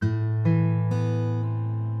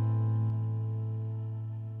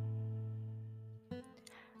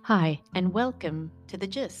Hi, and welcome to The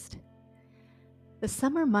Gist. The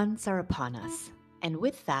summer months are upon us, and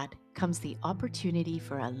with that comes the opportunity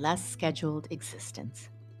for a less scheduled existence,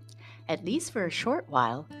 at least for a short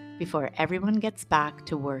while before everyone gets back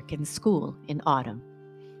to work and school in autumn.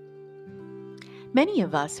 Many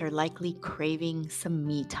of us are likely craving some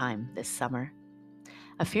me time this summer,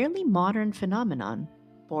 a fairly modern phenomenon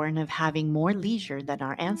born of having more leisure than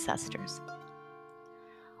our ancestors.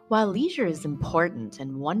 While leisure is important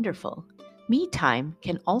and wonderful, me time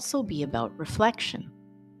can also be about reflection.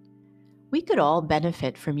 We could all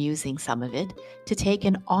benefit from using some of it to take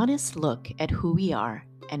an honest look at who we are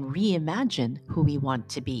and reimagine who we want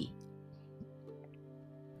to be.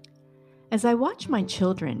 As I watch my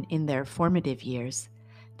children in their formative years,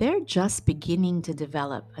 they're just beginning to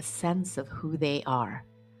develop a sense of who they are,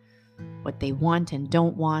 what they want and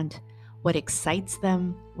don't want, what excites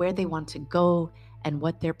them, where they want to go, and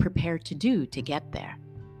what they're prepared to do to get there.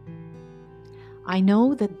 I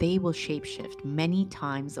know that they will shapeshift many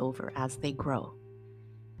times over as they grow.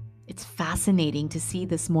 It's fascinating to see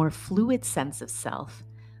this more fluid sense of self,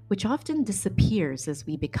 which often disappears as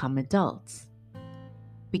we become adults.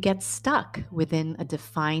 We get stuck within a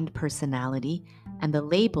defined personality and the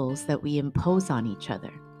labels that we impose on each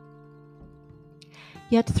other.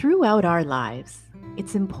 Yet throughout our lives,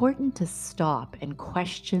 it's important to stop and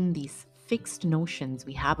question these fixed notions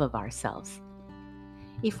we have of ourselves.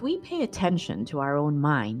 If we pay attention to our own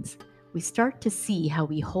minds, we start to see how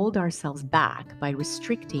we hold ourselves back by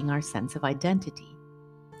restricting our sense of identity.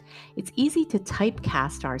 It's easy to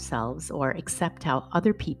typecast ourselves or accept how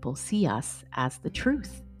other people see us as the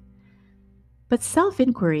truth. But self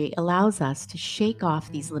inquiry allows us to shake off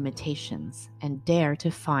these limitations and dare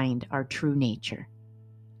to find our true nature.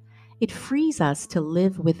 It frees us to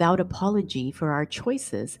live without apology for our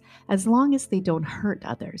choices as long as they don't hurt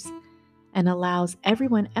others, and allows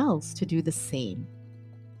everyone else to do the same.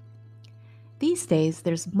 These days,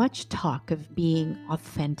 there's much talk of being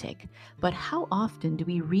authentic, but how often do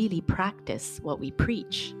we really practice what we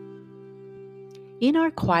preach? In our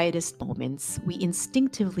quietest moments, we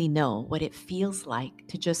instinctively know what it feels like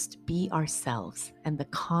to just be ourselves and the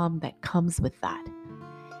calm that comes with that.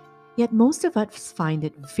 Yet most of us find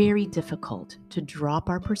it very difficult to drop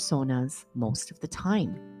our personas most of the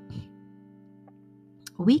time.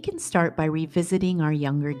 We can start by revisiting our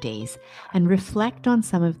younger days and reflect on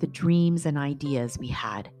some of the dreams and ideas we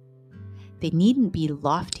had. They needn't be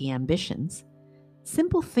lofty ambitions.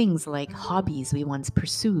 Simple things like hobbies we once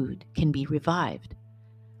pursued can be revived,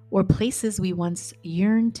 or places we once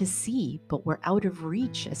yearned to see but were out of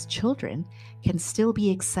reach as children can still be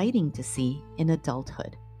exciting to see in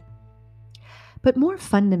adulthood. But more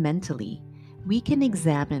fundamentally, we can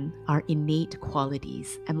examine our innate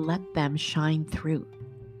qualities and let them shine through.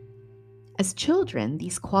 As children,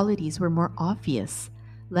 these qualities were more obvious,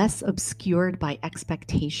 less obscured by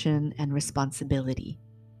expectation and responsibility.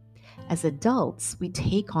 As adults, we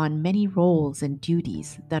take on many roles and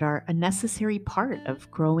duties that are a necessary part of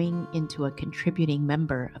growing into a contributing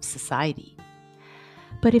member of society.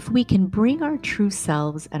 But if we can bring our true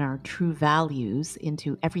selves and our true values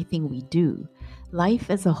into everything we do,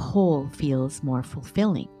 life as a whole feels more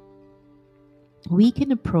fulfilling. We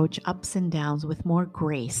can approach ups and downs with more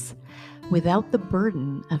grace without the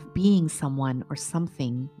burden of being someone or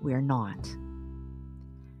something we're not.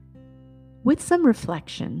 With some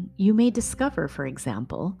reflection, you may discover, for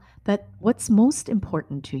example, that what's most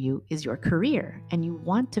important to you is your career and you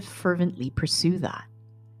want to fervently pursue that.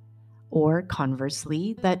 Or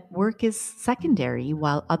conversely, that work is secondary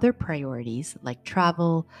while other priorities like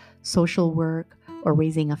travel, social work, or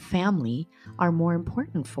raising a family are more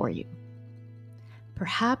important for you.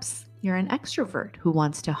 Perhaps you're an extrovert who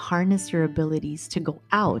wants to harness your abilities to go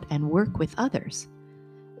out and work with others.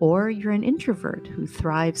 Or you're an introvert who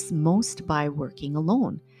thrives most by working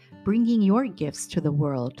alone, bringing your gifts to the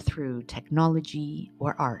world through technology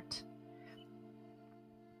or art.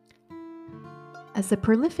 As the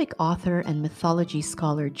prolific author and mythology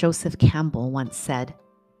scholar Joseph Campbell once said,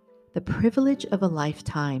 "The privilege of a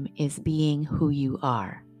lifetime is being who you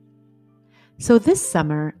are." So this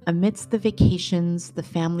summer, amidst the vacations, the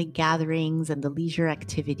family gatherings, and the leisure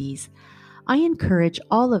activities, I encourage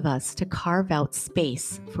all of us to carve out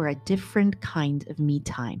space for a different kind of me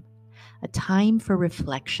time, a time for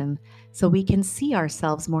reflection so we can see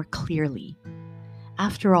ourselves more clearly.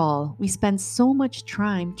 After all, we spend so much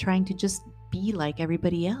time trying to just be like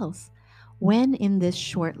everybody else. When in this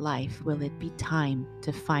short life will it be time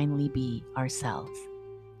to finally be ourselves?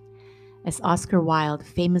 As Oscar Wilde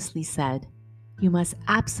famously said, "You must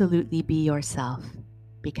absolutely be yourself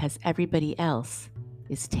because everybody else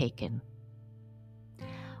is taken."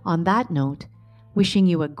 On that note, wishing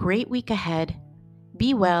you a great week ahead,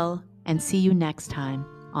 be well, and see you next time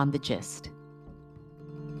on The Gist.